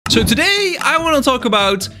So today I want to talk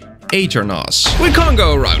about Aternos. We can't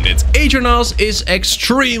go around it. Aternos is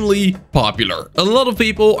extremely popular. A lot of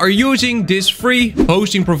people are using this free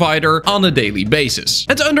hosting provider on a daily basis.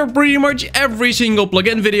 And under pretty much every single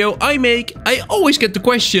plugin video I make, I always get the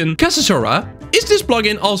question, Kasasora, is this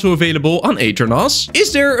plugin also available on Aternos?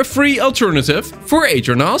 Is there a free alternative for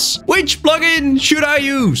Aternos? Which plugin should I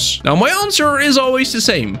use? Now my answer is always the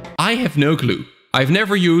same. I have no clue. I've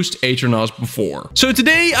never used Aternos before. So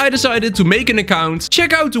today I decided to make an account,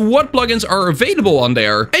 check out what plugins are available on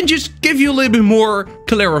there, and just give you a little bit more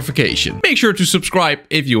clarification. Make sure to subscribe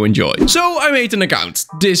if you enjoy. So I made an account.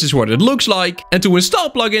 This is what it looks like. And to install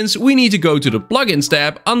plugins, we need to go to the plugins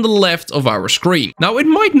tab on the left of our screen. Now it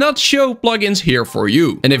might not show plugins here for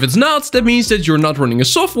you. And if it's not, that means that you're not running a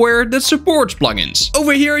software that supports plugins.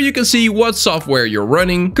 Over here you can see what software you're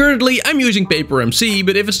running. Currently I'm using PaperMC,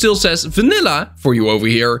 but if it still says vanilla for you over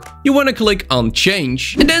here, you want to click on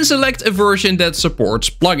change and then select a version that supports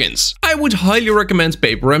plugins. I would highly recommend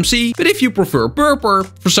PaperMC, but if you prefer Purper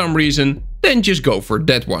for some reason, then just go for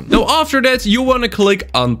that one. Now after that you want to click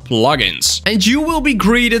on plugins and you will be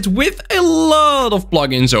greeted with a lot of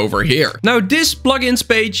plugins over here. Now this plugins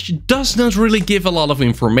page does not really give a lot of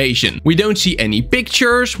information. We don't see any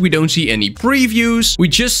pictures, we don't see any previews, we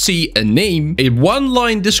just see a name, a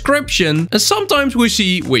one-line description, and sometimes we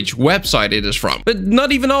see which website it is from, but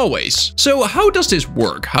not even always. So how does this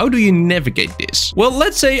work? How do you navigate this? Well,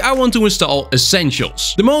 let's say I want to install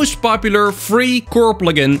Essentials, the most popular free core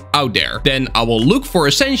plugin out there. Then I will look for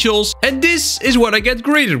Essentials, and this is what I get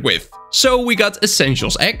greeted with. So we got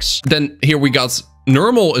Essentials X, then here we got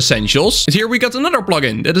normal Essentials, and here we got another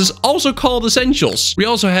plugin that is also called Essentials. We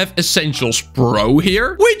also have Essentials Pro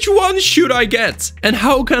here. Which one should I get? And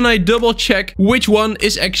how can I double check which one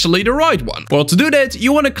is actually the right one? Well, to do that,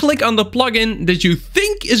 you want to click on the plugin that you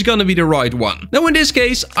think is gonna be the right one. Now in this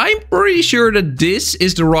case, I'm pretty sure that this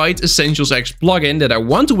is the right Essentials X plugin that I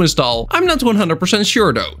want to install. I'm not 100%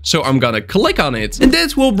 sure though, so I'm gonna click on it, and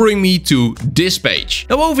that will bring me to this page.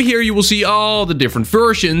 Now over here you will see all the different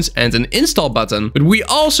versions and an install button. But we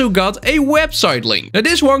also got a website link. Now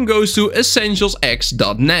this one goes to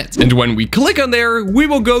essentialsx.net. And when we click on there, we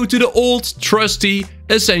will go to the old trusty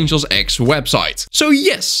Essentials X website. So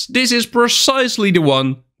yes, this is precisely the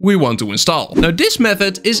one we want to install. Now this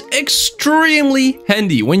method is extremely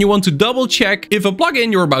handy when you want to double check if a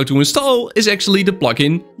plugin you're about to install is actually the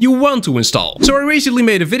plugin you want to install. So I recently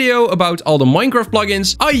made a video about all the Minecraft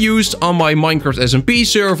plugins I used on my Minecraft SMP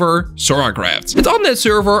server, SoraCraft. And on that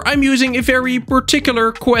server I'm using a very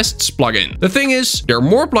particular quests plugin. The thing is, there are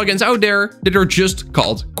more plugins out there that are just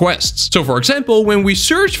called quests. So for example, when we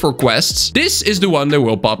search for quests, this is the one that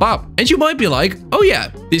will pop up. And you might be like, oh yeah,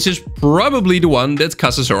 this is probably the one that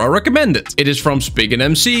Kasasora recommended. It is from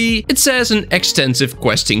SpigNMC, it says an extensive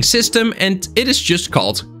questing system, and it is just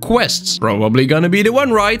called quests. Probably gonna be the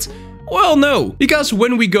one, right? Well, no, because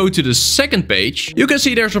when we go to the second page, you can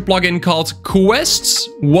see there's a plugin called Quests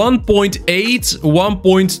 1.8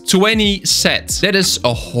 1.20 set. That is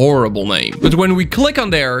a horrible name. But when we click on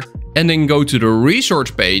there and then go to the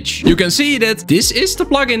research page, you can see that this is the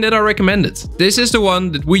plugin that I recommended. This is the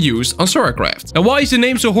one that we used on SoraCraft. And why is the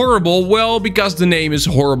name so horrible? Well, because the name is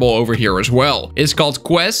horrible over here as well. It's called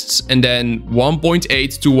Quests and then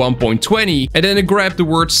 1.8 to 1.20, and then it grabbed the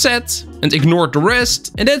word set and ignored the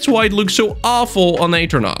rest, and that's why it looks so awful on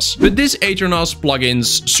Aternos. But this Aternos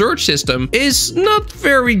plugin's search system is not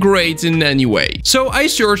very great in any way. So I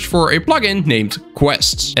searched for a plugin named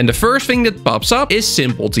Quests, and the first thing that pops up is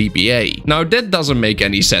Simple TPA. Now that doesn't make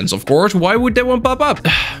any sense, of course. Why would that one pop up?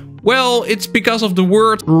 Well, it's because of the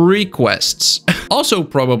word requests. Also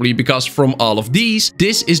probably because from all of these,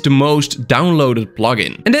 this is the most downloaded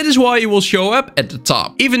plugin. And that is why it will show up at the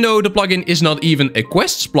top. Even though the plugin is not even a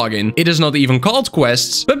quests plugin, it is not even called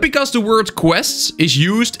quests, but because the word quests is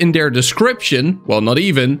used in their description, well, not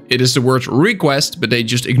even, it is the word request, but they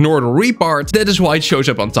just ignore the re part, that is why it shows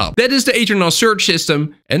up on top. That is the Aternos search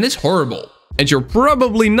system, and it's horrible. And you're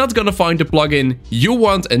probably not gonna find the plugin you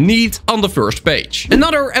want and need on the first page.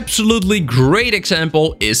 Another absolutely great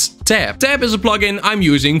example is Tab. Tab is a plugin I'm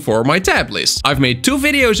using for my tab list. I've made 2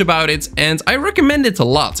 videos about it and I recommend it a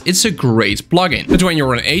lot. It's a great plugin. But when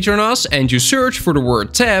you're on Aternos and you search for the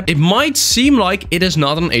word tab, it might seem like it is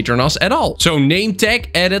not on Aternos at all. So name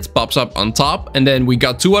tag edit pops up on top, and then we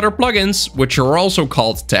got 2 other plugins which are also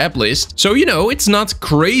called tab list. So you know, it's not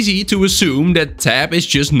crazy to assume that tab is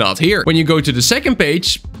just not here. When you go to the second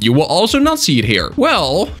page, you will also not see it here.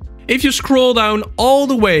 Well, if you scroll down all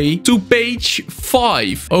the way to page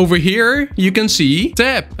 5, over here you can see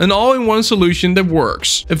Tab, an all-in-one solution that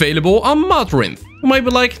works, available on Modrinth. you might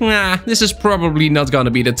be like, nah, this is probably not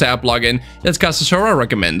gonna be the tab plugin that Kasasora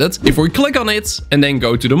recommended. If we click on it and then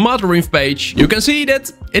go to the Modrinf page, you can see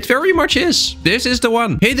that it very much is. This is the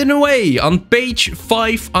one, hidden away on page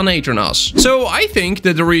 5 on Aternos. So I think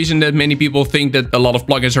that the reason that many people think that a lot of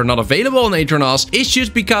plugins are not available on Aternos is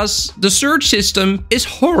just because the search system is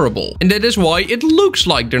horrible. And that is why it looks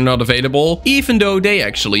like they're not available, even though they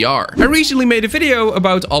actually are. I recently made a video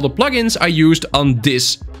about all the plugins I used on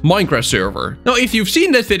this Minecraft server. Now, if you've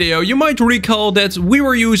seen that video, you might recall that we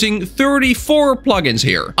were using 34 plugins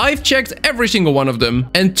here. I've checked every single one of them,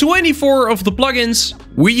 and 24 of the plugins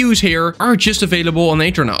we use here are just available on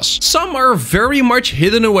Aternos. Some are very much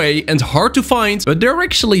hidden away and hard to find, but they're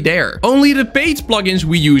actually there. Only the paid plugins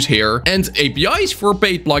we use here and APIs for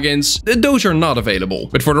paid plugins, those are not available.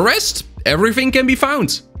 But for the rest, everything can be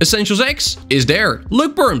found. Essentials X is there.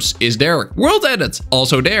 Look Perms is there. World Edit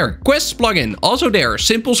also there. Quests plugin also there.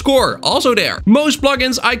 Simple Score also there. Most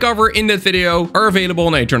plugins I cover in that video are available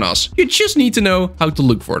on Aternos. You just need to know how to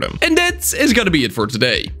look for them. And that is gonna be it for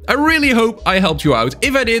today. I really hope I helped you out.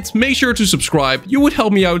 If I did, make sure to subscribe. You would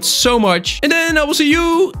help me out so much. And then I will see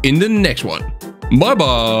you in the next one. Bye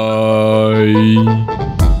bye.